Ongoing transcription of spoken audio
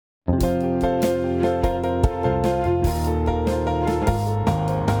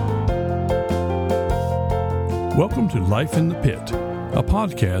Welcome to Life in the Pit, a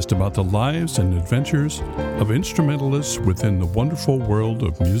podcast about the lives and adventures of instrumentalists within the wonderful world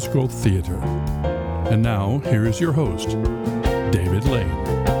of musical theater. And now, here is your host, David Lane.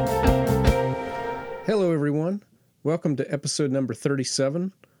 Hello, everyone. Welcome to episode number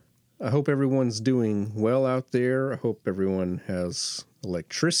 37. I hope everyone's doing well out there. I hope everyone has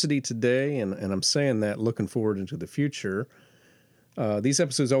electricity today, and I'm saying that looking forward into the future. These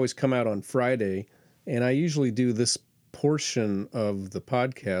episodes always come out on Friday, and I usually do this portion of the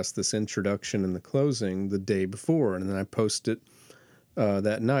podcast, this introduction and the closing, the day before, and then I post it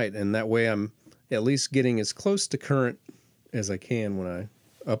that night, and that way I'm at least getting as close to current as I can when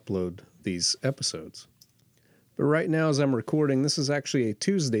I upload these episodes. But right now, as I'm recording, this is actually a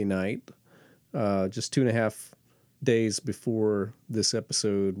Tuesday night, just 2.5 days before this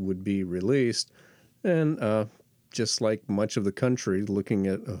episode would be released, and just like much of the country, looking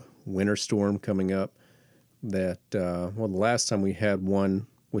at a winter storm coming up that, the last time we had one,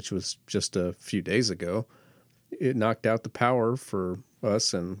 which was just a few days ago, it knocked out the power for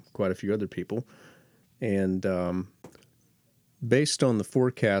us and quite a few other people. And based on the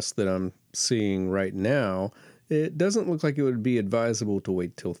forecast that I'm seeing right now, it doesn't look like it would be advisable to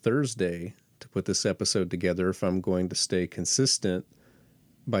wait till Thursday to put this episode together if I'm going to stay consistent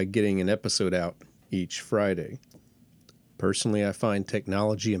by getting an episode out each Friday. Personally, I find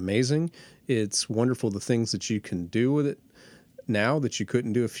technology amazing. It's wonderful the things that you can do with it now that you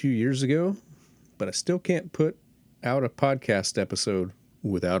couldn't do a few years ago, but I still can't put out a podcast episode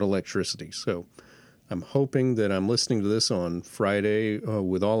without electricity. So I'm hoping that I'm listening to this on Friday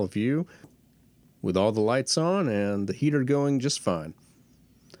with all of you, with all the lights on and the heater going just fine.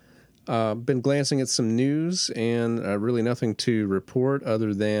 Been glancing at some news and really nothing to report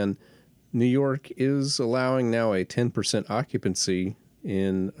other than New York is allowing now a 10% occupancy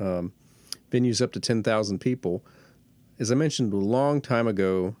in venues up to 10,000 people. As I mentioned a long time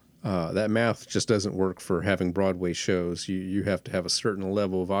ago, that math just doesn't work for having Broadway shows. You have to have a certain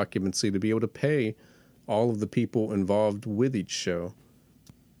level of occupancy to be able to pay all of the people involved with each show.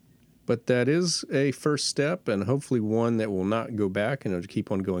 But that is a first step, and hopefully one that will not go back and it'll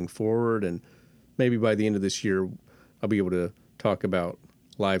keep on going forward. And maybe by the end of this year, I'll be able to talk about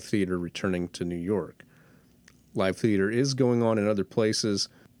live theater returning to New York. Live theater is going on in other places.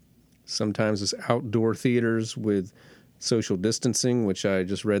 Sometimes it's outdoor theaters with social distancing, which I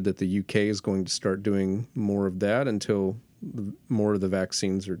just read that the UK is going to start doing more of that until more of the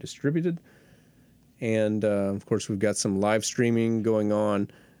vaccines are distributed. And, of course, we've got some live streaming going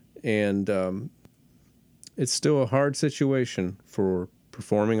on. And it's still a hard situation for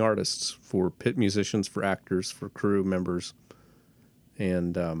performing artists, for pit musicians, for actors, for crew members.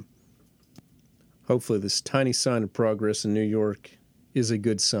 And hopefully this tiny sign of progress in New York is a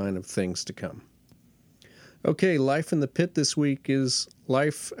good sign of things to come. Okay, life in the pit this week is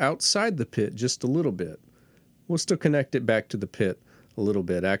life outside the pit just a little bit. We'll still connect it back to the pit a little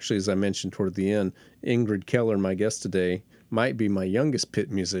bit. Actually, as I mentioned toward the end, Ingrid Keller, my guest today, might be my youngest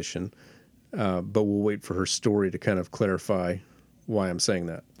pit musician, but we'll wait for her story to kind of clarify why I'm saying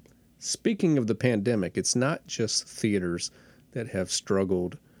that. Speaking of the pandemic, it's not just theaters that have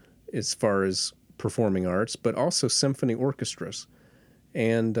struggled as far as performing arts, but also symphony orchestras.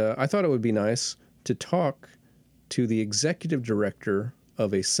 And I thought it would be nice to talk to the executive director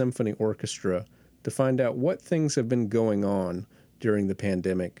of a symphony orchestra to find out what things have been going on during the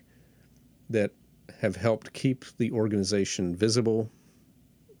pandemic that have helped keep the organization visible,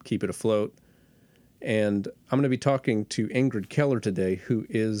 keep it afloat. And I'm going to be talking to Ingrid Keller today, who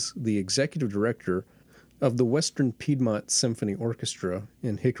is the executive director of the Western Piedmont Symphony Orchestra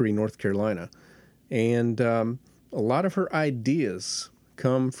in Hickory, North Carolina. And a lot of her ideas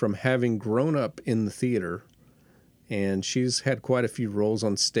come from having grown up in the theater. And she's had quite a few roles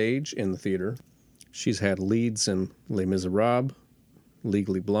on stage in the theater. She's had leads in Les Miserables,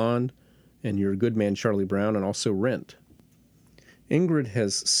 Legally Blonde, and Your Good Man, Charlie Brown, and also Rent. Ingrid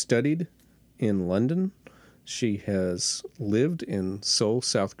has studied in London. She has lived in Seoul,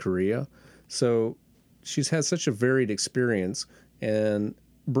 South Korea. So she's had such a varied experience and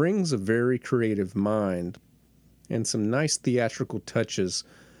brings a very creative mind and some nice theatrical touches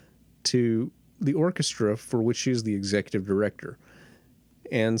to the orchestra for which she is the executive director.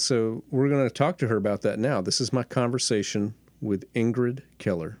 And so we're going to talk to her about that now. This is my conversation with Ingrid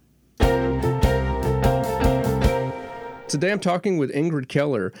Keller. Today I'm talking with Ingrid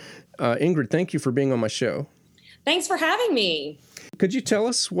Keller. Ingrid, thank you for being on my show. Thanks for having me. Could you tell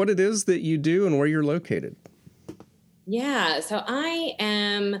us what it is that you do and where you're located? Yeah, so I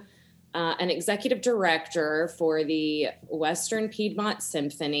am an executive director for the Western Piedmont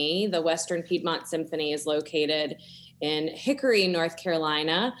Symphony. The Western Piedmont Symphony is located in Hickory, North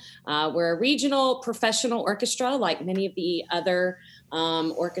Carolina. We're a regional professional orchestra, like many of the other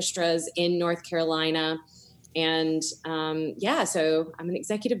orchestras in North Carolina. And so I'm an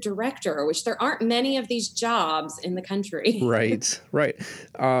executive director, which there aren't many of these jobs in the country. Right.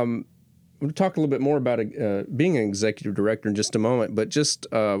 We'll talk a little bit more about being an executive director in just a moment. But just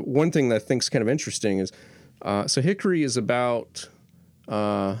one thing that I think is kind of interesting is, so Hickory is about,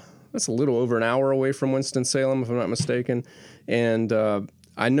 that's a little over an hour away from Winston-Salem, if I'm not mistaken. And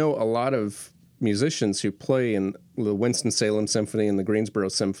I know a lot of musicians who play in the Winston-Salem Symphony and the Greensboro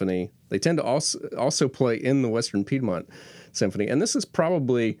Symphony. They tend to also play in the Western Piedmont Symphony. And this is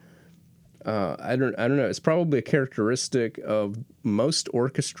probably... I don't know. It's probably a characteristic of most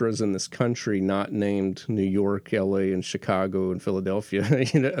orchestras in this country not named New York, L.A., and Chicago and Philadelphia,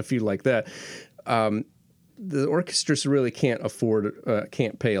 a few like that. The orchestras really can't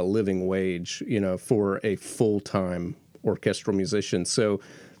pay a living wage, for a full-time orchestral musician. So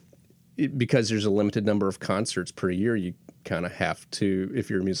because there's a limited number of concerts per year, you kind of have to,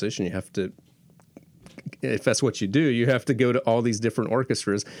 if you're a musician, you have to, if that's what you do, you have to go to all these different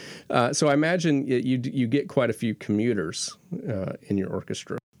orchestras. So I imagine you get quite a few commuters in your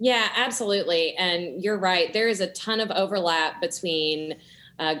orchestra. Yeah, absolutely. And you're right. There is a ton of overlap between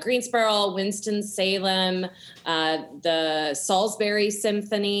Greensboro, Winston-Salem, the Salisbury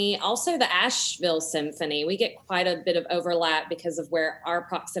Symphony, also the Asheville Symphony. We get quite a bit of overlap because of where our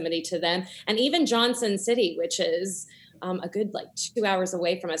proximity to them, and even Johnson City, which is a good 2 hours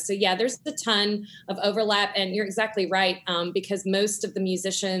away from us. So yeah, there's a ton of overlap, and you're exactly right, because most of the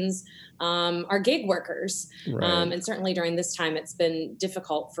musicians are gig workers. Right. And certainly during this time, it's been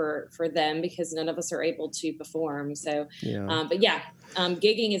difficult for them because none of us are able to perform. So,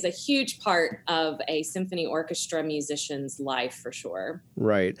 gigging is a huge part of a symphony orchestra musician's life for sure.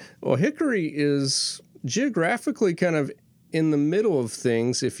 Right. Well, Hickory is geographically kind of in the middle of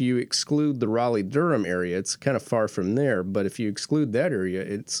things. If you exclude the Raleigh-Durham area, it's kind of far from there. But if you exclude that area,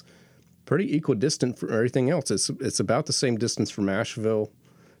 it's pretty equidistant from everything else. It's about the same distance from Asheville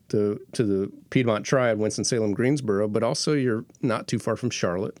to the Piedmont Triad, Winston-Salem, Greensboro, but also you're not too far from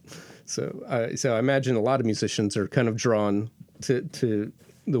Charlotte. So I imagine a lot of musicians are kind of drawn to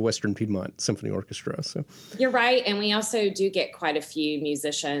the Western Piedmont Symphony Orchestra. So you're right. And we also do get quite a few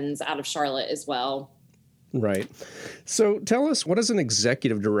musicians out of Charlotte as well. Right. So tell us, what does an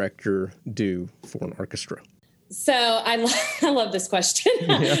executive director do for an orchestra? So I love this question.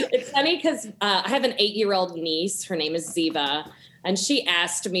 Yeah. It's funny because I have an 8-year-old niece. Her name is Ziva. And she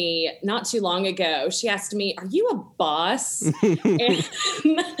asked me not too long ago, are you a boss? And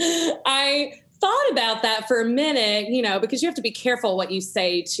I thought about that for a minute, because you have to be careful what you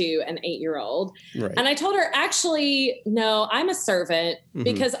say to an 8-year-old. Right. And I told her, actually, no, I'm a servant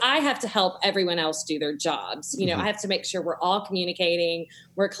because I have to help everyone else do their jobs. I have to make sure we're all communicating,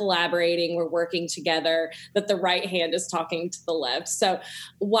 we're collaborating, we're working together, that the right hand is talking to the left. So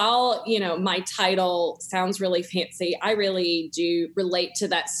while, my title sounds really fancy, I really do relate to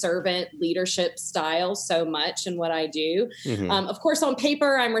that servant leadership style so much in what I do. Of course, on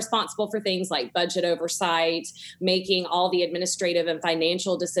paper, I'm responsible for things like budget oversight, making all the administrative and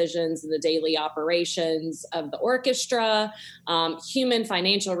financial decisions in the daily operations of the orchestra, human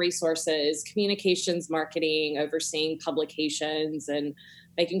financial resources, communications, marketing, overseeing publications, and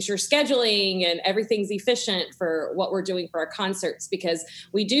making sure scheduling and everything's efficient for what we're doing for our concerts, because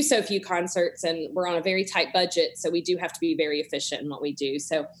we do so few concerts and we're on a very tight budget. So we do have to be very efficient in what we do.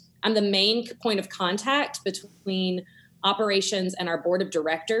 So I'm the main point of contact between operations and our board of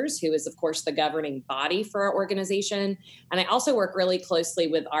directors, who is, of course, the governing body for our organization. And I also work really closely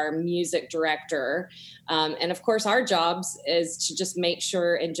with our music director. And of course, our jobs is to just make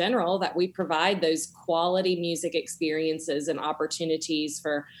sure in general that we provide those quality music experiences and opportunities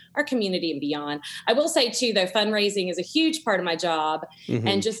for our community and beyond. I will say, too, though, fundraising is a huge part of my job,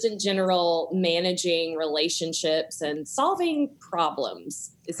 and just in general, managing relationships and solving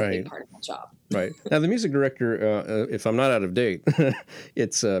problems is a big part of my job. Right. Now, the music director, if I'm not out of date,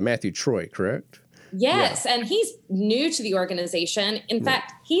 it's Matthew Troy, correct? Yes, yeah. And he's new to the organization. In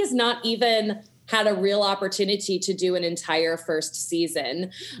fact, he has not even had a real opportunity to do an entire first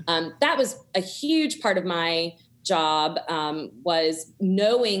season. That was a huge part of my job, was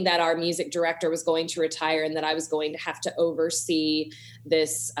knowing that our music director was going to retire and that I was going to have to oversee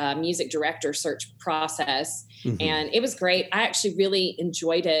this music director search process. Mm-hmm. And it was great. I actually really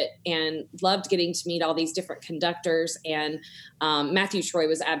enjoyed it and loved getting to meet all these different conductors. And Matthew Troy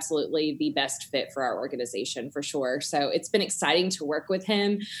was absolutely the best fit for our organization, for sure. So it's been exciting to work with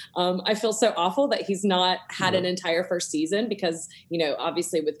him. I feel so awful that he's not had an entire first season because,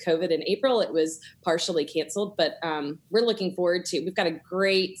 obviously with COVID in April, it was partially canceled. But we're looking forward to, we've got a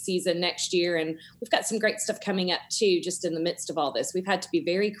great season next year, and we've got some great stuff coming up too, just in the midst of all this. We've had to be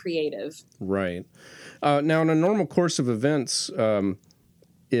very creative. Right. Now, in a normal course of events,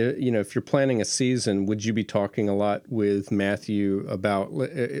 if you're planning a season, would you be talking a lot with Matthew about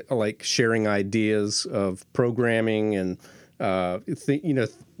like sharing ideas of programming and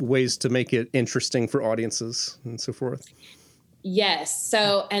ways to make it interesting for audiences and so forth? Yes.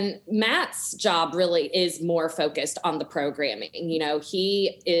 So, and Matt's job really is more focused on the programming.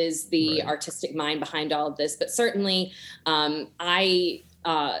 He is the artistic mind behind all of this, but certainly I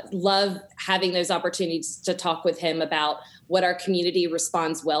love having those opportunities to talk with him about what our community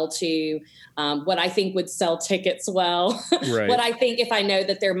responds well to, what I think would sell tickets well, what I think if I know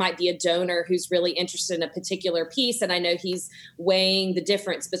that there might be a donor who's really interested in a particular piece, and I know he's weighing the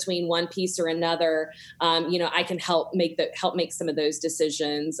difference between one piece or another, I can help make some of those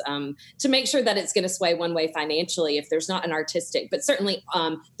decisions to make sure that it's going to sway one way financially if there's not an artistic, but certainly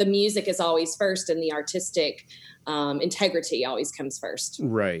the music is always first and the artistic integrity always comes first.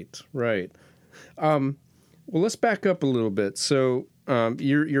 Right. Well, let's back up a little bit. So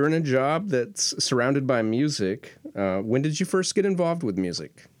you're in a job that's surrounded by music. When did you first get involved with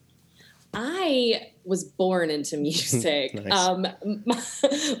music? I was born into music.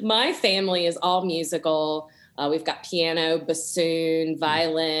 Nice. My family is all musical. We've got piano, bassoon,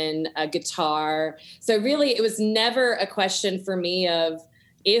 violin, guitar. So really, it was never a question for me of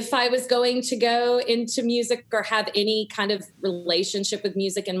if I was going to go into music or have any kind of relationship with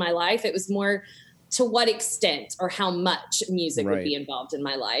music in my life. It was more to what extent or how much music would be involved in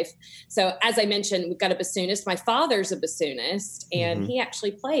my life. So as I mentioned, we've got a bassoonist. My father's a bassoonist, and he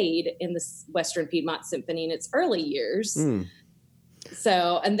actually played in the Western Piedmont Symphony in its early years.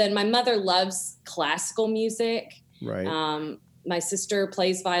 So, and then my mother loves classical music. Right. My sister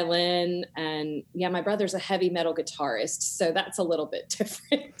plays violin, and my brother's a heavy metal guitarist. So that's a little bit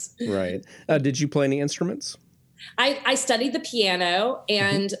different. Right. Did you play any instruments? I studied the piano,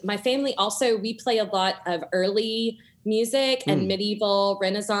 and my family also, we play a lot of early music and medieval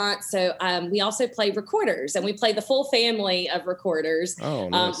Renaissance. So we also play recorders, and we play the full family of recorders. Oh,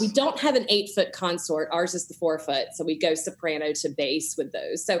 nice. We don't have an 8-foot consort. Ours is the 4-foot. So we go soprano to bass with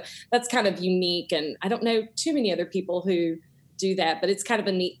those. So that's kind of unique. And I don't know too many other people who do that, but it's kind of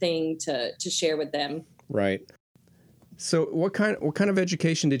a neat thing to share with them. Right. So what kind of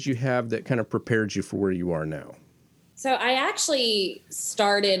education did you have that kind of prepared you for where you are now? So I actually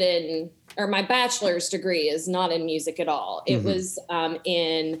started my bachelor's degree is not in music at all. It was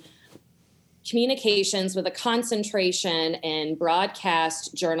in communications with a concentration in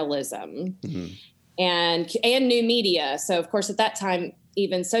broadcast journalism and new media. So of course at that time,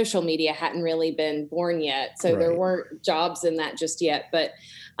 even social media hadn't really been born yet. So there weren't jobs in that just yet. But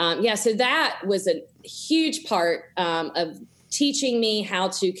so that was a huge part of teaching me how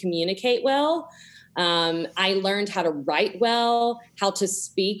to communicate well. I learned how to write well, how to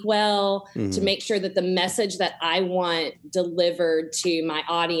speak well, to make sure that the message that I want delivered to my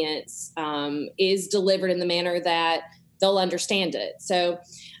audience is delivered in the manner that they'll understand it. So,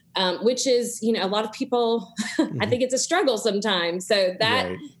 which is, a lot of people, I think it's a struggle sometimes. So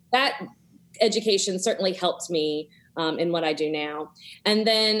that education certainly helped me in what I do now. And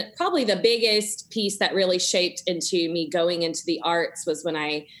then probably the biggest piece that really shaped into me going into the arts was when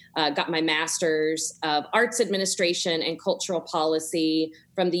I got my master's of arts administration and cultural policy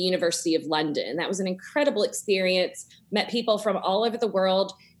from the University of London. That was an incredible experience. Met people from all over the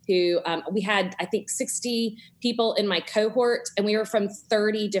world who we had, I think, 60 people in my cohort, and we were from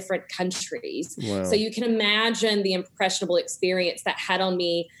 30 different countries. Wow. So you can imagine the impressionable experience that had on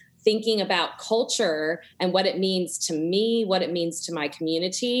me thinking about culture and what it means to me, what it means to my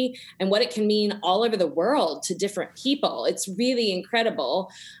community, and what it can mean all over the world to different people. It's really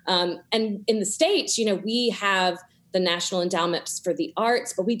incredible. And in the States, we have the National Endowments for the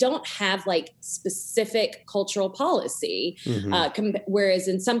Arts, but we don't have like specific cultural policy. Whereas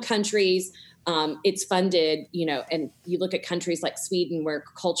in some countries, it's funded, and you look at countries like Sweden where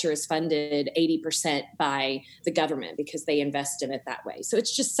culture is funded 80% by the government because they invest in it that way. So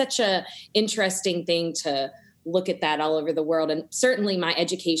it's just such a interesting thing to look at that all over the world. And certainly my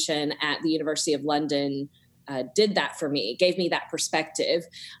education at the University of London did that for me, gave me that perspective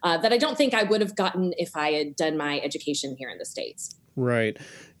that I don't think I would have gotten if I had done my education here in the States. Right.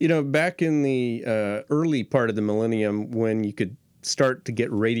 Back in the early part of the millennium, when you could start to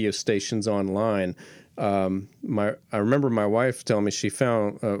get radio stations online, I remember my wife telling me she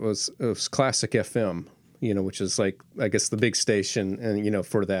found it was Classic FM, which is like, I guess, the big station, and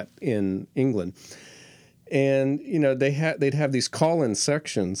for that in England. And they'd have these call-in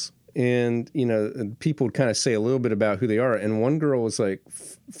sections, and people would kind of say a little bit about who they are. And one girl was like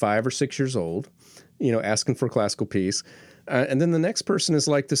 5 or 6 years old, asking for a classical piece. And then the next person is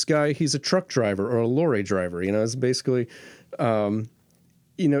like this guy, he's a truck driver or a lorry driver, it's basically,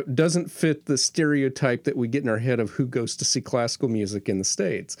 doesn't fit the stereotype that we get in our head of who goes to see classical music in the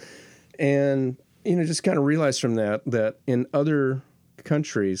States. And, just kind of realize from that in other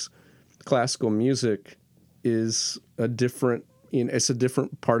countries, classical music is a different, it's a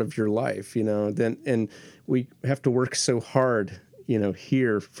different part of your life, and we have to work so hard,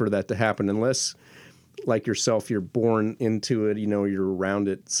 here for that to happen, unless, like yourself, you're born into it, you're around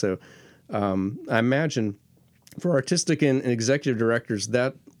it. So I imagine for artistic and executive directors,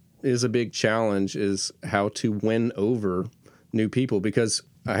 that is a big challenge, is how to win over new people, because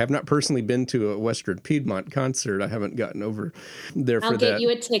I have not personally been to a Western Piedmont concert. I haven't gotten over there for that. I'll get you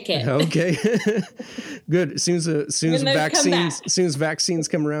a ticket. Okay. Good. As soon as vaccines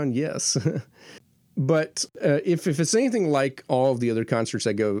come around, yes. But if it's anything like all of the other concerts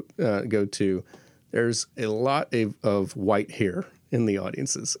I go to, there's a lot of white hair in the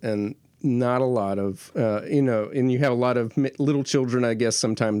audiences, and not a lot of, and you have a lot of little children, I guess,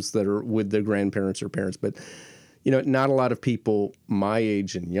 sometimes that are with their grandparents or parents, but, not a lot of people my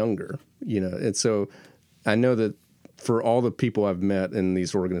age and younger, and so I know that for all the people I've met in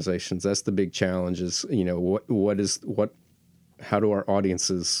these organizations, that's the big challenge is, how do our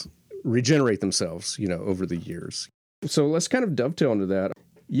audiences regenerate themselves, over the years? So let's kind of dovetail into that.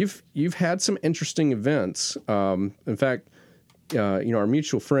 You've had some interesting events. In fact, our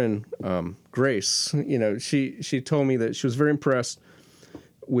mutual friend, Grace, she told me that she was very impressed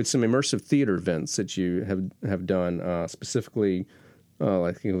with some immersive theater events that you have done, specifically,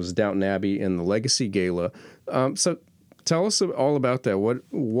 I think it was Downton Abbey and the Legacy Gala. So tell us all about that.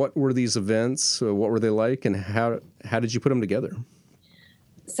 What were these events? What were they like, and how did you put them together?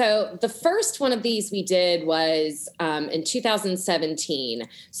 So the first one of these we did was in 2017.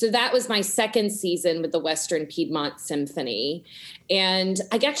 So that was my second season with the Western Piedmont Symphony. And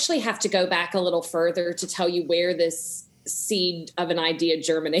I actually have to go back a little further to tell you where this seed of an idea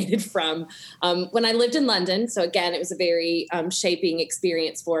germinated from. When I lived in London, so again, it was a very shaping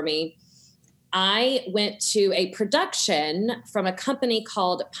experience for me. I went to a production from a company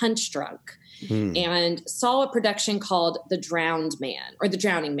called Punch Drunk. And saw a production called The Drowned Man, or The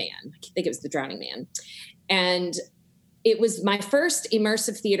Drowning Man. I think it was The Drowning Man. And it was my first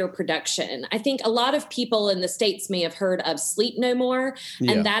immersive theater production. I think a lot of people in the States may have heard of Sleep No More,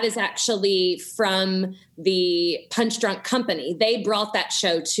 and that is actually from the Punch Drunk company. They brought that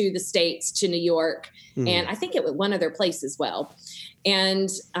show to the States, to New York, and I think it was one other place as well. And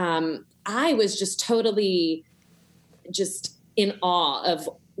I was just totally just in awe of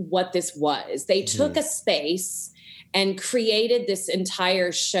what this was. They took a space and created this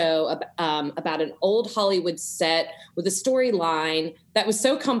entire show about an old Hollywood set with a storyline that was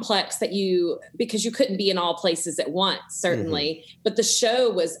so complex that because you couldn't be in all places at once, certainly, but the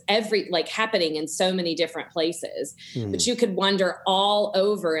show was happening in so many different places, but you could wander all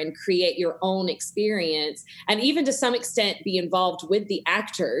over and create your own experience, and even to some extent be involved with the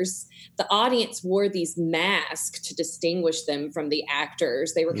actors. The audience wore these masks to distinguish them from the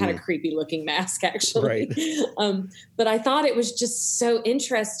actors. They were kind of creepy looking masks, actually. Right. But I thought it was just so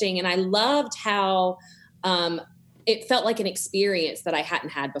interesting. And I loved how it felt like an experience that I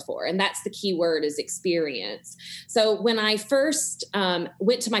hadn't had before. And that's the key word, is experience. So when I first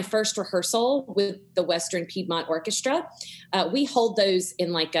went to my first rehearsal with the Western Piedmont Orchestra, we hold those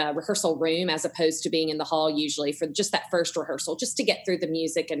in like a rehearsal room as opposed to being in the hall usually for just that first rehearsal, just to get through the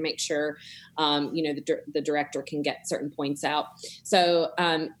music and make sure, the director can get certain points out. So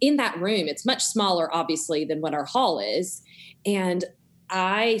in that room, it's much smaller, obviously, than what our hall is. And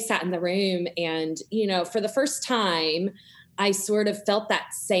I sat in the room and, for the first time, I sort of felt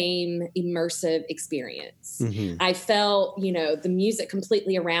that same immersive experience. I felt, the music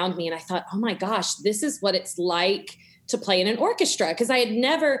completely around me. And I thought, oh my gosh, this is what it's like to play in an orchestra. Because I had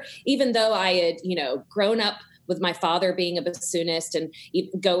never, even though I had, grown up with my father being a bassoonist and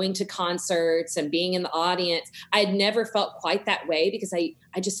going to concerts and being in the audience, I had never felt quite that way, because I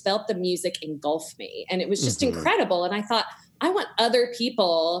just felt the music engulf me. And it was just incredible. And I thought, I want other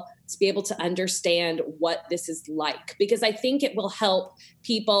people to be able to understand what this is like, because I think it will help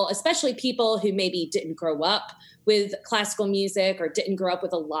people, especially people who maybe didn't grow up with classical music or didn't grow up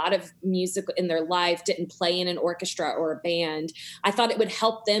with a lot of music in their life, didn't play in an orchestra or a band. I thought it would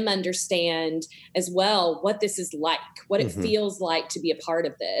help them understand as well what this is like, what it feels like to be a part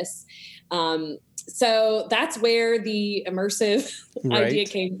of this. So that's where the immersive idea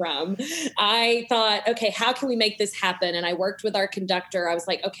came from. I thought, okay, how can we make this happen? And I worked with our conductor. I was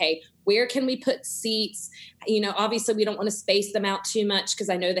like, okay, where can we put seats? You know, obviously we don't want to space them out too much because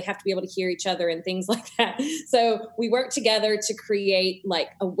I know they have to be able to hear each other and things like that. So we worked together to create like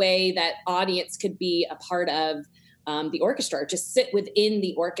a way that audience could be a part of the orchestra, just sit within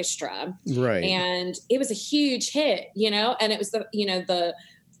the orchestra. Right. And it was a huge hit, you know, and it was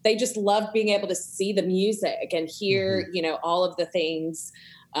they just loved being able to see the music and hear, you know, all of the things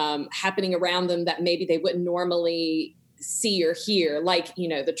happening around them that maybe they wouldn't normally see or hear, like, you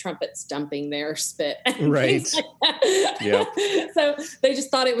know, the trumpets dumping their spit. Right. Yep. So they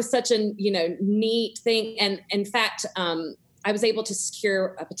just thought it was such a, you know, neat thing. And in fact, I was able to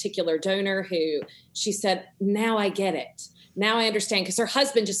secure a particular donor who she said, now I get it. Now I understand, because her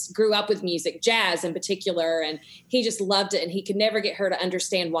husband just grew up with music, jazz in particular, and he just loved it. And he could never get her to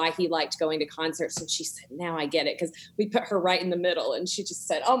understand why he liked going to concerts. And she said, now I get it, because we put her right in the middle. And she just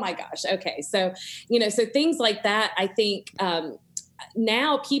said, oh my gosh. Okay. So, you know, so things like that, I think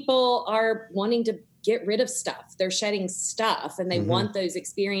now people are wanting to get rid of stuff. They're shedding stuff and they want those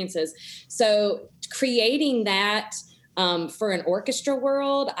experiences. So creating that for an orchestra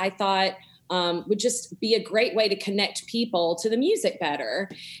world, I thought, would just be a great way to connect people to the music better.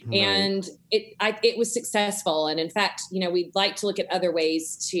 Right. And it was successful. And in fact, you know, we'd like to look at other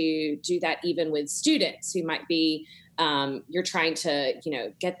ways to do that even with students who might be, you're trying to, you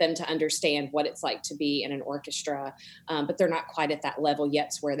know, get them to understand what it's like to be in an orchestra, but they're not quite at that level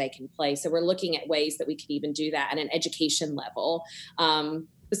yet where they can play. So we're looking at ways that we could even do that at an education level.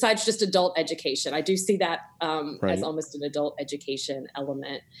 Besides just adult education, I do see that as almost an adult education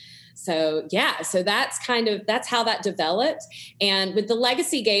element. So yeah, so that's how that developed. And with the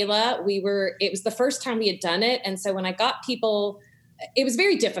Legacy Gala, it was the first time we had done it. And so when I got people, it was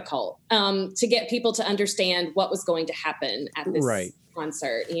very difficult to get people to understand what was going to happen at this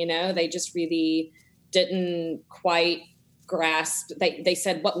concert. You know, they just really didn't quite grasp. They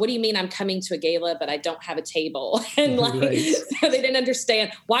said, what do you mean I'm coming to a gala, but I don't have a table? And so they didn't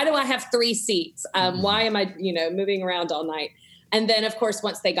understand, why do I have 3 seats? Why am I, you know, moving around all night? And then, of course,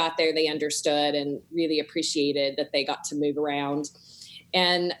 once they got there, they understood and really appreciated that they got to move around.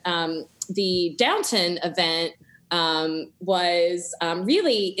 And the Downton event was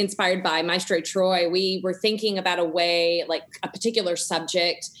really inspired by Maestro Troy. We were thinking about a way, like a particular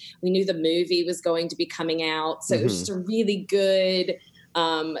subject. We knew the movie was going to be coming out. So it was just a really good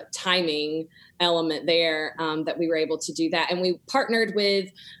timing element there that we were able to do that. And we partnered with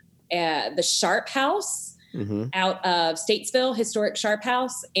the Sharp House out of Statesville, historic Sharp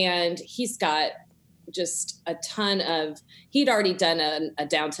House. And he's got just a ton of, he'd already done a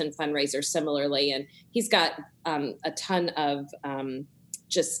Downton fundraiser similarly. And he's got a ton of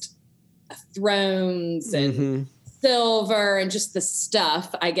just thrones and silver and just the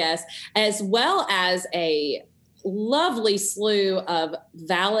stuff, I guess, as well as a lovely slew of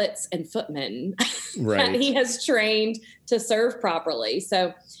valets and footmen that he has trained to serve properly.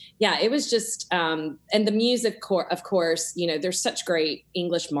 So yeah, it was just, and the music, of course, you know, there's such great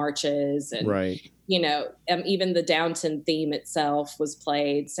English marches and, you know, even the Downton theme itself was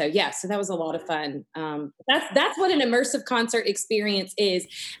played. So yeah, so that was a lot of fun. That's what an immersive concert experience is.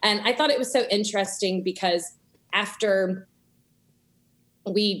 And I thought it was so interesting because after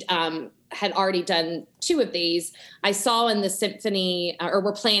we had already done 2 of these, I saw in the Symphony, or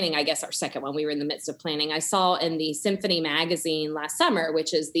we're planning, I guess, our second one. We were in the midst of planning. I saw in the Symphony magazine last summer,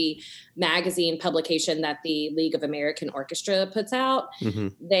 which is the magazine publication that the League of American Orchestra puts out.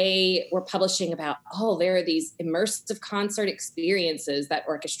 They were publishing about, there are these immersive concert experiences that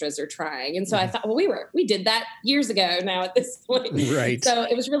orchestras are trying. And so I thought, well, we did that years ago now at this point. So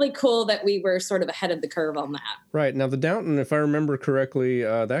it was really cool that we were sort of ahead of the curve on that. Right. Now the Downton, if I remember correctly,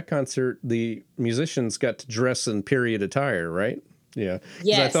 that concert, the musicians got to dress in period attire, right? Yeah.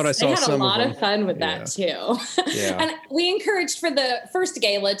 Yes. I thought I saw they had some a lot of fun with that too. And we encouraged for the first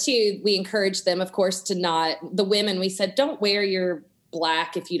gala too, we encouraged them, of course, the women, we said, don't wear your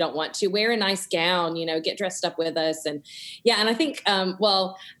black if you don't want to. Wear a nice gown, you know, get dressed up with us. And and I think,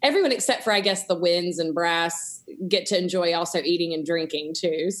 everyone except for, I guess, the winds and brass get to enjoy also eating and drinking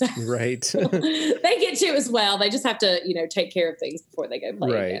too. So they get to as well. They just have to, you know, take care of things before they go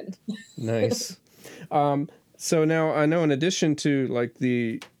play again. Nice. So now I know in addition to like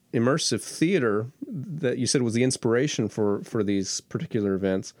the immersive theater that you said was the inspiration for these particular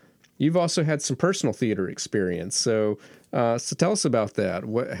events, you've also had some personal theater experience. So tell us about that.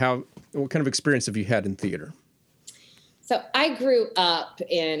 What kind of experience have you had in theater? So I grew up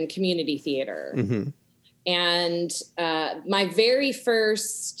in community theater. Mm-hmm. And my very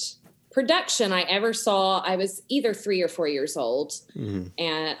first production I ever saw, I was either 3 or 4 years old. Mm-hmm.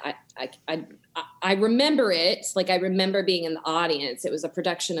 And I remember it, like I remember being in the audience. It was a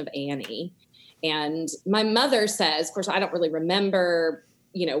production of Annie. And my mother says, of course, I don't really remember,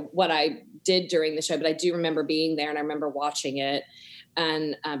 what I did during the show, but I do remember being there and I remember watching it.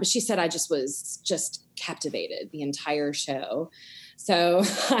 And but she said I just was just captivated the entire show. So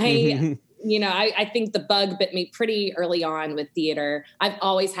I think the bug bit me pretty early on with theater. I've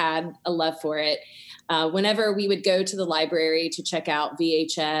always had a love for it. Whenever we would go to the library to check out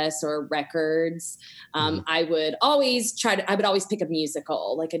VHS or records, I would always pick a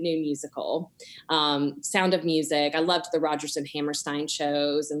musical, like a new musical. Sound of Music. I loved the Rodgers and Hammerstein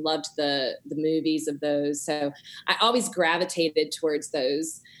shows and loved the movies of those. So I always gravitated towards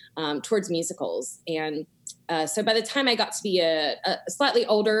those, towards musicals. And so by the time I got to be a slightly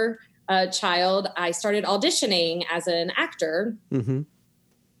older child, I started auditioning as an actor. Mm-hmm.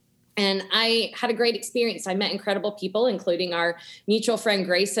 And I had a great experience. I met incredible people, including our mutual friend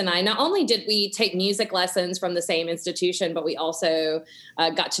Grace and I. Not only did we take music lessons from the same institution, but we also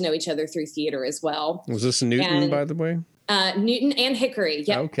got to know each other through theater as well. Was this Newton, by the way? Newton and Hickory.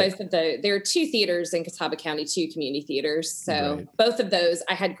 Yep, okay. Both of those. There are 2 theaters in Catawba County, 2 community theaters. So Both of those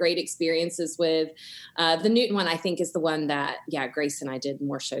I had great experiences with. The Newton one, I think, is the one that, Grace and I did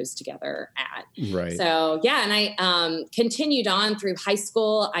more shows together at. Right. So, and I continued on through high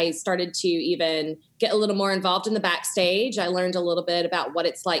school. I started to even get a little more involved in the backstage. I learned a little bit about what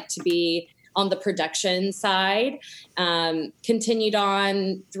it's like to be on the production side. Continued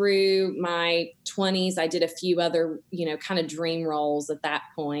on through my 20s. I did a few other, kind of dream roles at that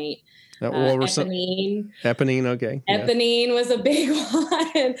point. Eponine. Eponine, okay. Eponine was a big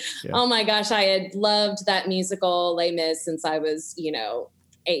one. Yeah. Oh my gosh, I had loved that musical Les Mis since I was,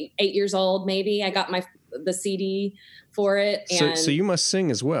 8 years old. Maybe I got the CD for it. And so you must sing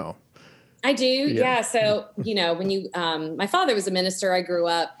as well. I do. Yeah. So, when my father was a minister, I grew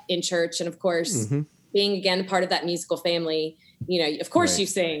up in church. And of course, being again part of that musical family, of course you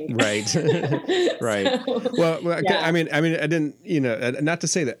sing. Right. Right. So, well, yeah. I mean, I didn't, not to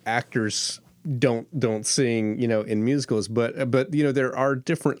say that actors don't sing, in musicals, but, there are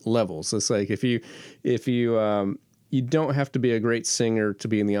different levels. It's like if you you don't have to be a great singer to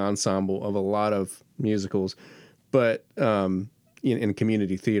be in the ensemble of a lot of musicals, but, in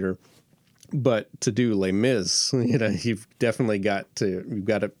community theater. But to do Les Mis, you've definitely got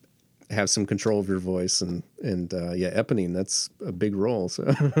to have some control of your voice, and Eponine, that's a big role.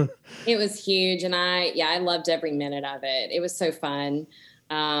 So it was huge, and I loved every minute of it. It was so fun,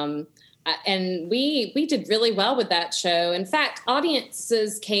 and we did really well with that show. In fact,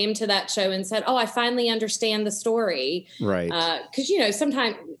 audiences came to that show and said, "Oh, I finally understand the story." Right? Because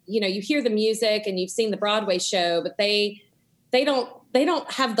sometimes you hear the music and you've seen the Broadway show, but they don't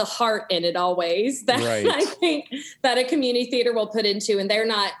have the heart in it always that I think that a community theater will put into, and they're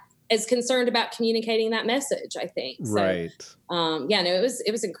not as concerned about communicating that message, I think. So, right.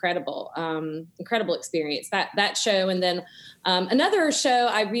 It was incredible. Incredible experience, that show. And then another show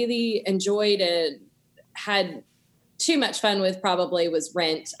I really enjoyed and had too much fun with probably was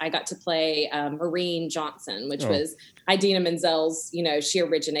Rent. I got to play Maureen Johnson, which was Idina Menzel's, she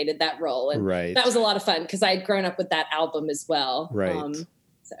originated that role. And that was a lot of fun because I had grown up with that album as well. Right.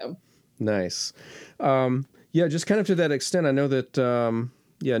 So nice. Just kind of to that extent, I know that,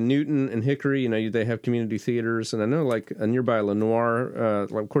 Newton and Hickory, they have community theaters. And I know like nearby Lenoir,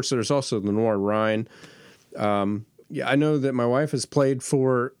 of course, there's also Lenoir Rhine. I know that my wife has played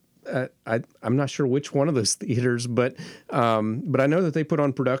for I'm not sure which one of those theaters, but I know that they put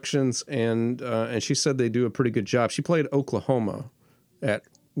on productions, and she said they do a pretty good job. She played Oklahoma at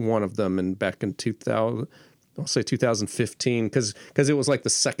one of them, and back in 2015, because it was like the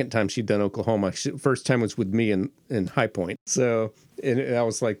second time she'd done Oklahoma. First time was with me in High Point, so that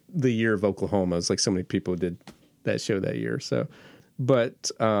was like the year of Oklahoma. It's like so many people did that show that year. So, but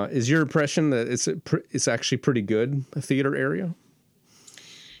is your impression that it's actually pretty good, a theater area?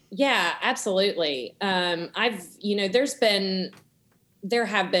 Yeah, absolutely. There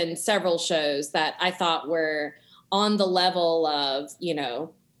have been several shows that I thought were on the level of,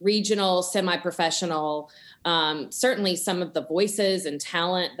 regional, semi-professional. Certainly some of the voices and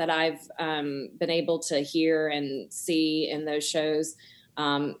talent that I've been able to hear and see in those shows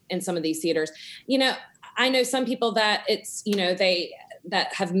in some of these theaters. I know some people that it's,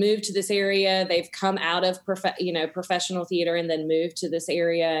 that have moved to this area. They've come out of professional theater and then moved to this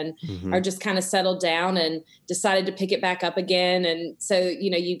area and are just kind of settled down and decided to pick it back up again. And so,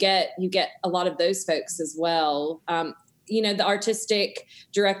 you get a lot of those folks as well. The artistic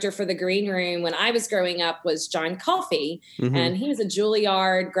director for the Green Room when I was growing up was John Coffey, and he was a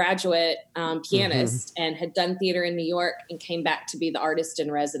Juilliard graduate pianist and had done theater in New York and came back to be the artist in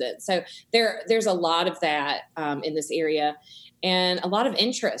residence. So there's a lot of that in this area and a lot of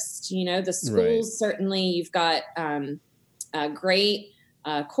interest. The schools, certainly you've got great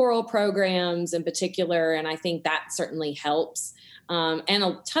choral programs in particular, and I think that certainly helps. And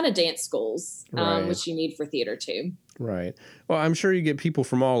a ton of dance schools, which you need for theater too. Right. Well, I'm sure you get people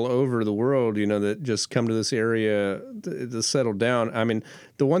from all over the world, that just come to this area to settle down. I mean,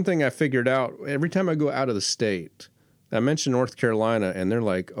 the one thing I figured out every time I go out of the state, I mentioned North Carolina, and they're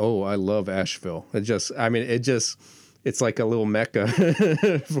like, "Oh, I love Asheville." It's like a little mecca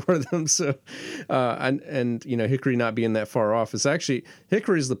for them. So, and Hickory not being that far off, it's actually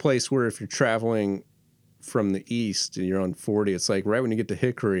Hickory is the place where if you're traveling from the east and you're on 40, it's like right when you get to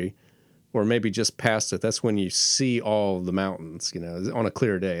Hickory, or maybe just past it, that's when you see all the mountains, on a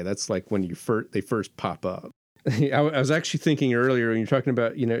clear day. That's like when they first pop up. I was actually thinking earlier when you're talking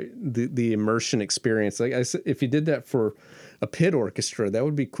about, the immersion experience. Like I said, if you did that for a pit orchestra, that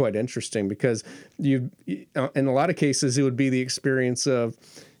would be quite interesting because in a lot of cases, it would be the experience of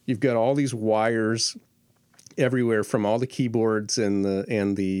you've got all these wires everywhere from all the keyboards and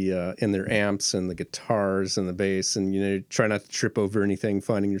their amps and the guitars and the bass, and try not to trip over anything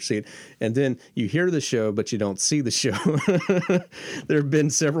finding your seat, and then you hear the show but you don't see the show. There have been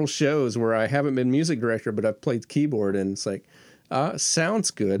several shows where I haven't been music director but I've played keyboard and it's like sounds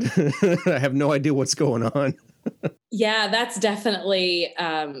good. I have no idea what's going on. Yeah, that's definitely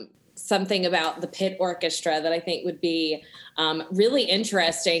something about the pit orchestra that I think would be really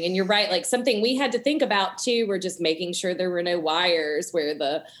interesting. And you're right, like something we had to think about too, we're just making sure there were no wires where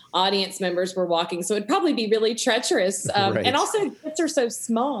the audience members were walking. So it'd probably be really treacherous. Right. And also pits are so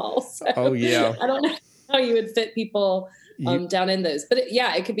small. So oh, yeah. I don't know how you would fit people down in those. But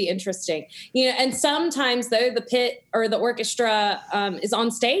it could be interesting. And sometimes though, the pit or the orchestra is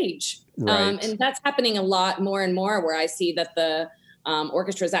on stage. Right. And that's happening a lot more and more where I see that the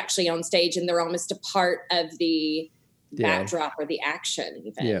orchestra is actually on stage and they're almost a part of the backdrop or the action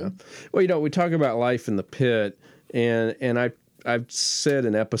even. Yeah. Well, we talk about life in the pit and I've said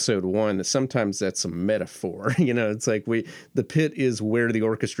in episode 1 that sometimes that's a metaphor. It's like the pit is where the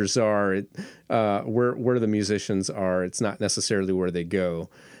orchestras are, where the musicians are. It's not necessarily where they go.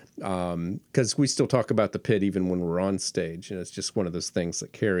 Because we still talk about the pit even when we're on stage, and it's just one of those things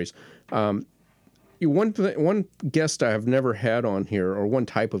that carries. One guest I have never had on here, or one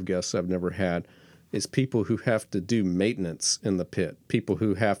type of guest I've never had, is people who have to do maintenance in the pit. People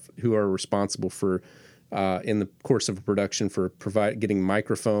who are responsible for, in the course of a production, for getting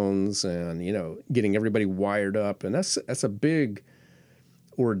microphones and getting everybody wired up, and that's a big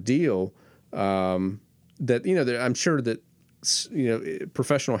ordeal. That I'm sure that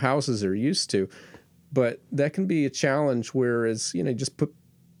professional houses are used to, but that can be a challenge. Whereas just put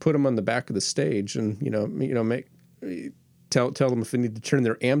them on the back of the stage and tell them if they need to turn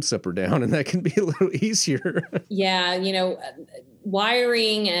their amps up or down, and that can be a little easier. Yeah,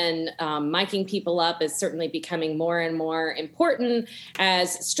 wiring and miking people up is certainly becoming more and more important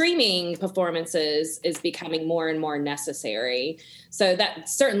as streaming performances is becoming more and more necessary. So that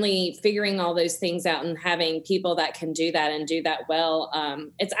certainly figuring all those things out and having people that can do that and do that well,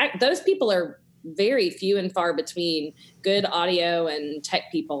 those people are very few and far between, good audio and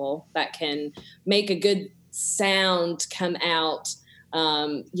tech people that can make a good sound come out,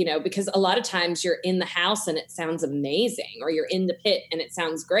 because a lot of times you're in the house and it sounds amazing, or you're in the pit and it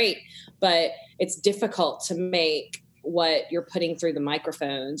sounds great, but it's difficult to make what you're putting through the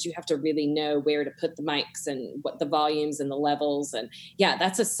microphones. You have to really know where to put the mics and what the volumes and the levels. And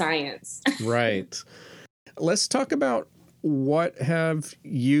that's a science. Right. Let's talk about what have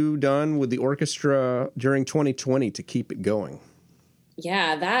you done with the orchestra during 2020 to keep it going?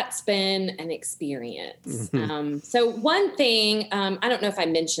 Yeah, that's been an experience. So one thing, I don't know if I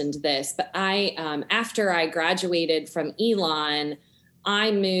mentioned this, but after I graduated from Elon,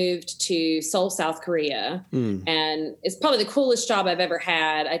 I moved to Seoul, South Korea, and it's probably the coolest job I've ever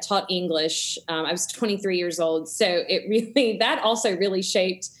had. I taught English. I was 23 years old. So that also really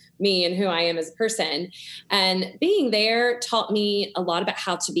shaped me and who I am as a person. And being there taught me a lot about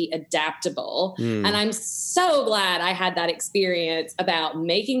how to be adaptable. And I'm so glad I had that experience about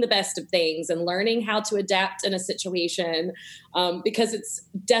making the best of things and learning how to adapt in a situation, because it's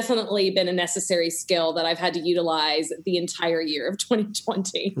definitely been a necessary skill that I've had to utilize the entire year of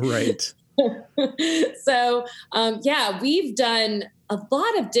 2020. Right. So, we've done a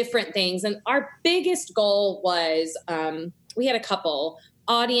lot of different things. And our biggest goal was, we had a couple: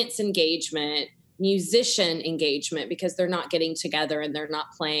 audience engagement, musician engagement, because they're not getting together and they're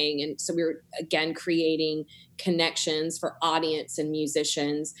not playing. And so we were, again, creating connections for audience and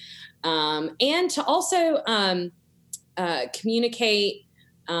musicians, and to also communicate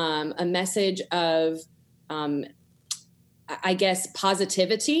a message of, I guess,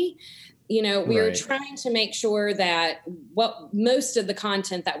 positivity. We were trying to make sure that what most of the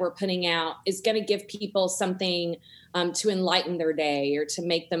content that we're putting out is going to give people something to enlighten their day, or to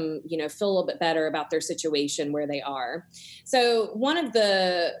make them, feel a little bit better about their situation where they are. So one of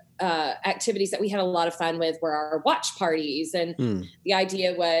the activities that we had a lot of fun with were our watch parties. And the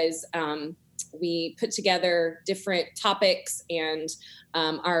idea was, we put together different topics, and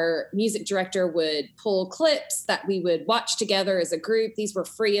our music director would pull clips that we would watch together as a group. These were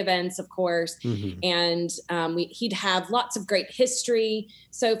free events, of course. And he'd have lots of great history.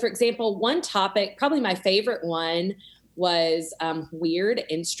 So, for example, one topic, probably my favorite one, was weird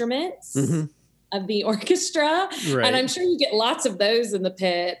instruments of the orchestra. Right. And I'm sure you get lots of those in the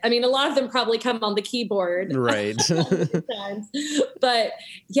pit. I mean, a lot of them probably come on the keyboard. Right. But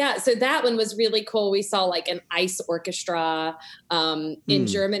yeah, so that one was really cool. We saw like an ice orchestra. In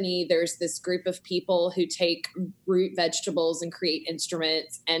Germany, there's this group of people who take root vegetables and create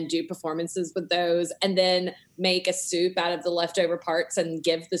instruments and do performances with those, and then make a soup out of the leftover parts and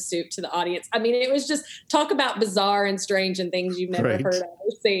give the soup to the audience. I mean, it was just, talk about bizarre and strange and things you've never heard of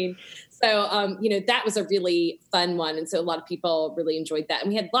or seen. So, that was a really fun one. And so a lot of people really enjoyed that. And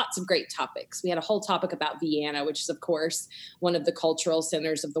we had lots of great topics. We had a whole topic about Vienna, which is, of course, one of the cultural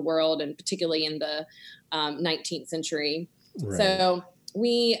centers of the world, and particularly in the 19th century. Right. So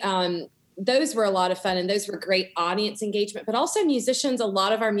we, those were a lot of fun, and those were great audience engagement, but also musicians. A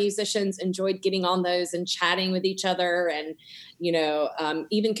lot of our musicians enjoyed getting on those and chatting with each other, and,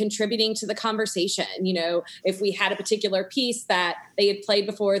 even contributing to the conversation. If we had a particular piece that they had played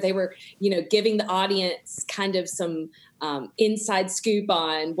before, they were, giving the audience kind of some inside scoop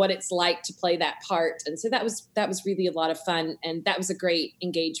on what it's like to play that part. And so that was really a lot of fun. And that was a great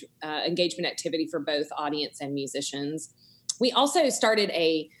engagement activity for both audience and musicians. We also started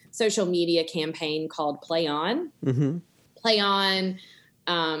a social media campaign called Play On. Play On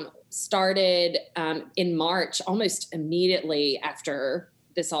started in March, almost immediately after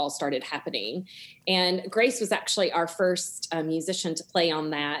this all started happening. And Grace was actually our first musician to play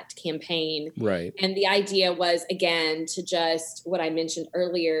on that campaign. Right. And the idea was, again, to just what I mentioned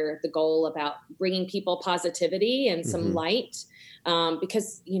earlier, the goal about bringing people positivity and some light.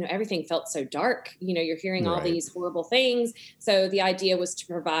 Because, everything felt so dark. You're hearing all these horrible things. So the idea was to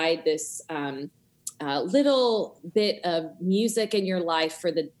provide this little bit of music in your life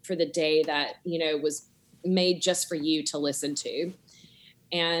for the day that, was made just for you to listen to.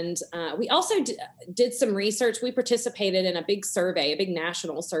 And we also did some research. We participated in a big survey, a big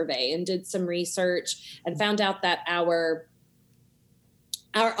national survey, and did some research and found out that our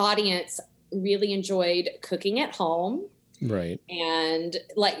audience really enjoyed cooking at home. Right. And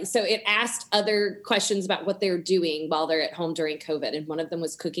so it asked other questions about what they're doing while they're at home during COVID. And one of them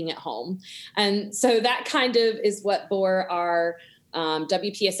was cooking at home. And so that kind of is what bore our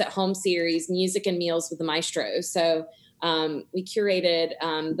WPS at Home series, Music and Meals with the Maestro. So we curated,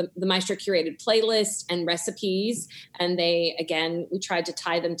 the Maestro curated playlists and recipes. And we tried to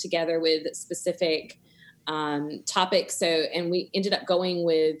tie them together with specific topics. So, and we ended up going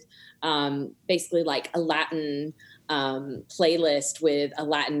with basically like a Latin playlist with a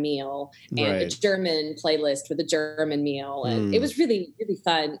Latin meal, and a German playlist with a German meal. And it was really, really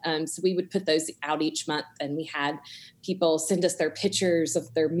fun. So we would put those out each month, and we had people send us their pictures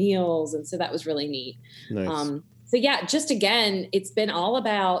of their meals. And so that was really neat. Nice. So yeah, just again, it's been all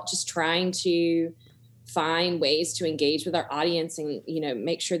about just trying to find ways to engage with our audience and,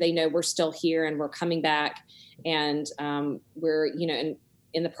 make sure they know we're still here and we're coming back. And we're,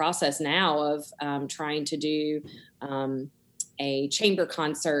 in the process now of trying to do a chamber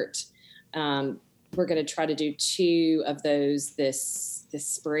concert. We're going to try to do 2 of those this this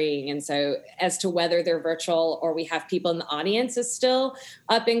spring. And so as to whether they're virtual or we have people in the audience is still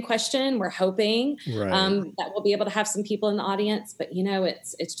up in question. We're hoping that we'll be able to have some people in the audience, but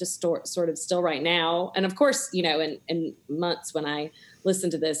it's just sort of still right now. And of course, in months when I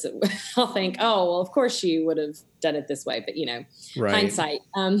listen to this, I'll think, oh, well, of course you would have done it this way, but hindsight.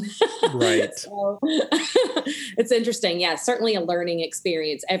 Right. So, it's interesting. Yeah, certainly a learning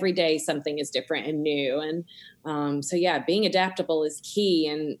experience. Every day something is different and new. And so being adaptable is key,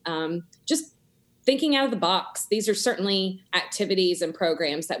 and just thinking out of the box. These are certainly activities and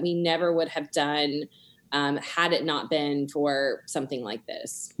programs that we never would have done had it not been for something like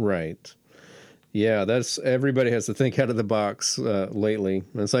this. Right. Yeah, everybody has to think out of the box lately.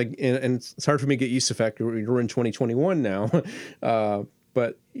 And it's like, and it's hard for me to get used to the fact that we're in 2021 now,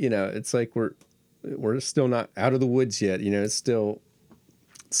 but it's like we're still not out of the woods yet. It's still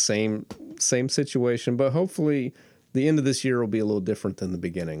same situation, but hopefully the end of this year will be a little different than the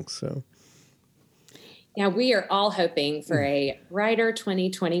beginning. So. Yeah, we are all hoping for a brighter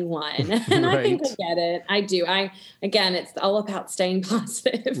 2021, and Right. I think we'll get it. I do. Again, it's all about staying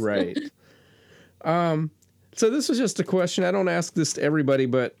positive. Right. So this was just a question. I don't ask this to everybody,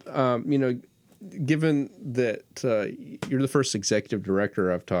 but, given that you're the first executive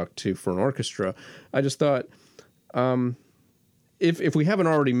director I've talked to for an orchestra, I just thought, if we haven't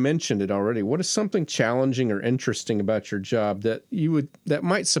already mentioned it already, what is something challenging or interesting about your job that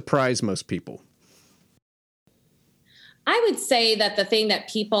might surprise most people? I would say that the thing that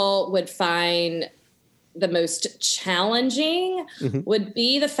people would find the most challenging would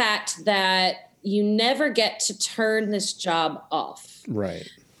be the fact that you never get to turn this job off. Right.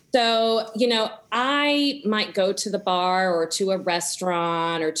 So, I might go to the bar or to a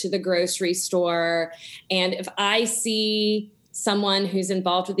restaurant or to the grocery store, and if I see someone who's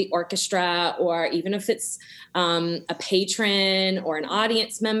involved with the orchestra, or even if it's a patron or an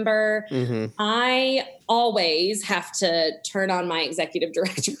audience member, I always have to turn on my executive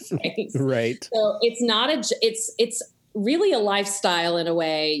director face. Right. So it's really a lifestyle in a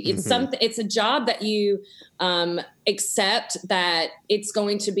way. It's it's a job that you accept that it's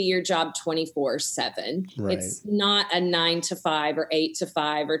going to be your job 24/7. Right. It's not a 9 to 5 or 8 to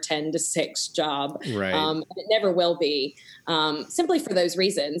 5 or 10 to 6 job. Right. It never will be, simply for those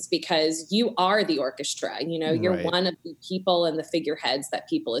reasons, because you are the orchestra. You're Right. one of the people and the figureheads that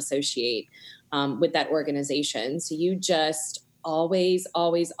people associate with that organization. So you just always,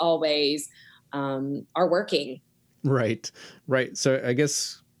 always, always are working. Right. So I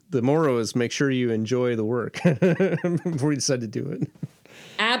guess the motto is make sure you enjoy the work before you decide to do it.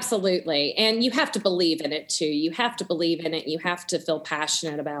 Absolutely. And you have to believe in it too. You have to believe in it. You have to feel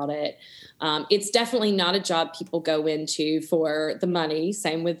passionate about it. It's definitely not a job people go into for the money.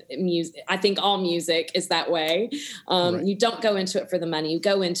 Same with music. I think all music is that way. Right. You don't go into it for the money. You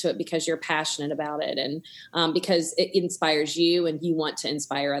go into it because you're passionate about it, and because it inspires you and you want to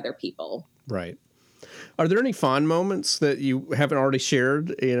inspire other people. Right. Are there any fond moments that you haven't already shared,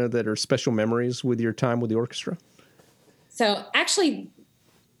 that are special memories with your time with the orchestra? So actually,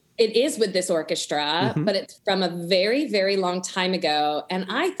 it is with this orchestra, but it's from a very, very long time ago. And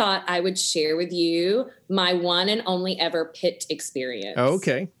I thought I would share with you my one and only ever pit experience. Oh,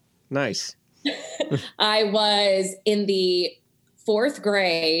 okay. Nice. I was in the 4th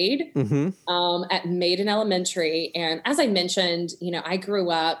grade at Maiden Elementary. And as I mentioned, I grew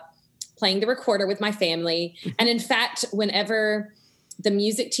up playing the recorder with my family. And in fact, whenever the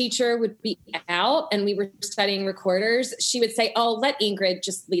music teacher would be out and we were studying recorders, she would say, "Oh, let Ingrid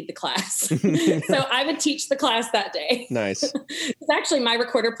just lead the class." So I would teach the class that day. Nice. Actually, my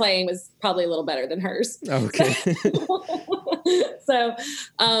recorder playing was probably a little better than hers. Okay. So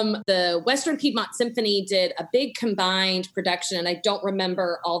the Western Piedmont Symphony did a big combined production, and I don't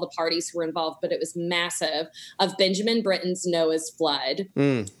remember all the parties who were involved, but it was massive, of Benjamin Britten's Noah's Flood.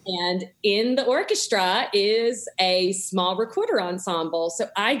 And in the orchestra is a small recorder ensemble. So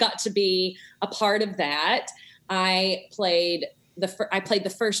I got to be a part of that. I played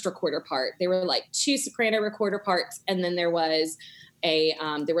the first recorder part. There were like 2 soprano recorder parts, and then there was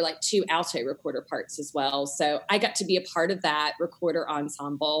there were like 2 alto recorder parts as well. So I got to be a part of that recorder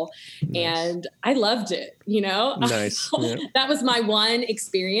ensemble. Nice. And I loved it, Nice. Yeah. That was my one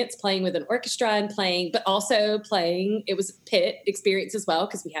experience playing with an orchestra and but also playing, it was a pit experience as well,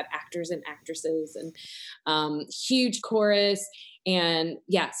 because we had actors and actresses and huge chorus. And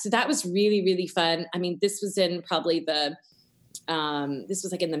so that was really, really fun. I mean, this was in probably this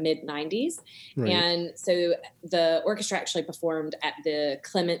was like in the mid 90s. Right. And so the orchestra actually performed at the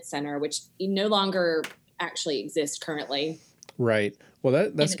Clement Center, which no longer actually exists currently. Right.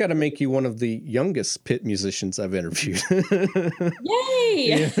 Well, that's got to make you one of the youngest pit musicians I've interviewed.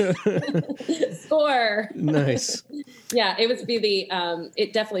 Yay! Score. Nice. Yeah, it would be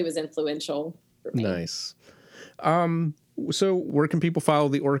it definitely was influential for me. Nice. So where can people follow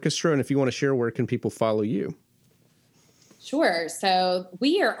the orchestra? And if you want to share, where can people follow you? Sure. So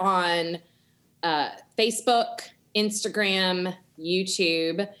we are on Facebook, Instagram,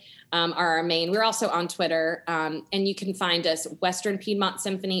 YouTube. Are our main. We're also on Twitter, and you can find us Western Piedmont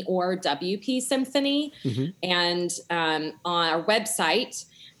Symphony or WP Symphony, and on our website,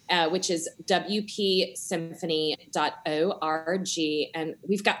 which is wpsymphony.org. And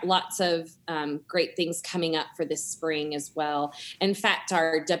we've got lots of great things coming up for this spring as well. In fact,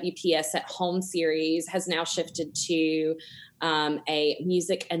 our WPS at Home series has now shifted to a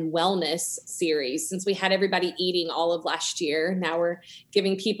music and wellness series. Since we had everybody eating all of last year, now we're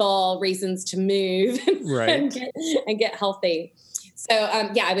giving people reasons to move and get healthy. So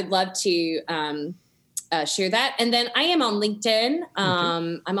I would love to share that. And then I am on LinkedIn.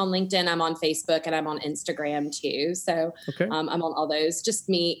 I'm on LinkedIn, I'm on Facebook, and I'm on Instagram too. So I'm on all those. Just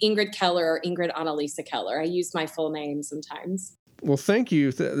me, Ingrid Keller or Ingrid Annalisa Keller. I use my full name sometimes. Well, thank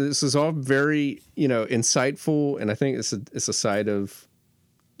you. This is all very, insightful, and I think it's a side of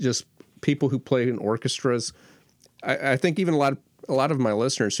just people who play in orchestras. I think even a lot of my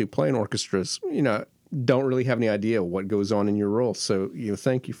listeners who play in orchestras, don't really have any idea what goes on in your role. So,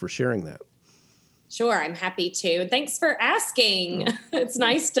 thank you for sharing that. Sure, I'm happy to. And thanks for asking. It's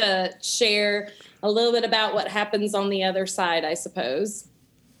nice to share a little bit about what happens on the other side, I suppose.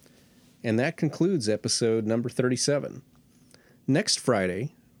 And that concludes episode number 37. Next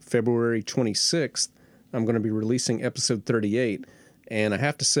Friday, February 26th, I'm going to be releasing episode 38, and I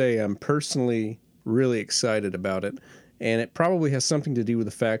have to say I'm personally really excited about it, and it probably has something to do with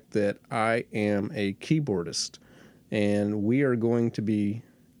the fact that I am a keyboardist, and we are going to be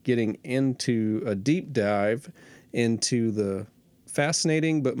getting into a deep dive into the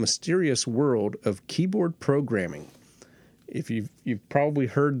fascinating but mysterious world of keyboard programming. If you've probably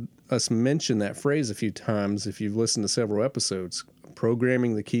heard us mention that phrase a few times if you've listened to several episodes,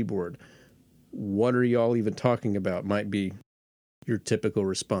 programming the keyboard. What are y'all even talking about? Might be your typical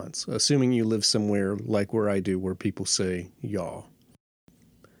response, assuming you live somewhere like where I do, where people say y'all.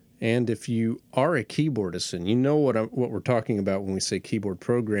 And if you are a keyboardist and you know what we're talking about when we say keyboard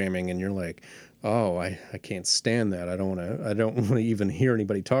programming, and you're like, oh, I can't stand that. I don't want to even hear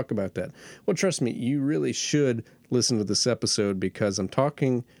anybody talk about that. Well, trust me, you really should listen to this episode, because I'm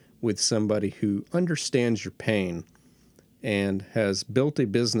talking with somebody who understands your pain and has built a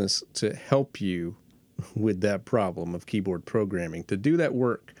business to help you with that problem of keyboard programming, to do that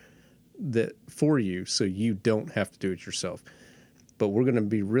work for you so you don't have to do it yourself. But we're going to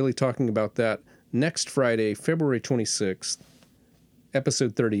be really talking about that next Friday, February 26th,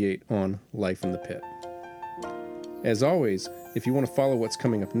 episode 38 on Life in the Pit. As always, if you want to follow what's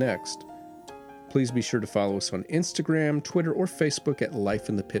coming up next, please be sure to follow us on Instagram, Twitter, or Facebook at Life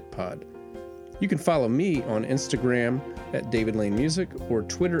in the Pit Pod. You can follow me on Instagram at David Lane Music, or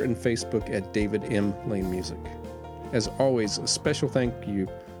Twitter and Facebook at David M. Lane Music. As always, a special thank you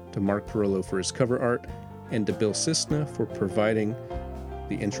to Mark Perillo for his cover art, and to Bill Cisna for providing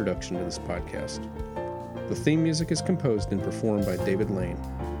the introduction to this podcast. The theme music is composed and performed by David Lane.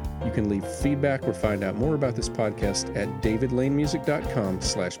 You can leave feedback or find out more about this podcast at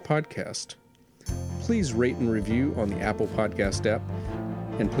davidlanemusic.com/podcast. Please rate and review on the Apple Podcast app,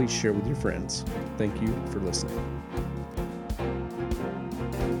 and please share with your friends. Thank you for listening.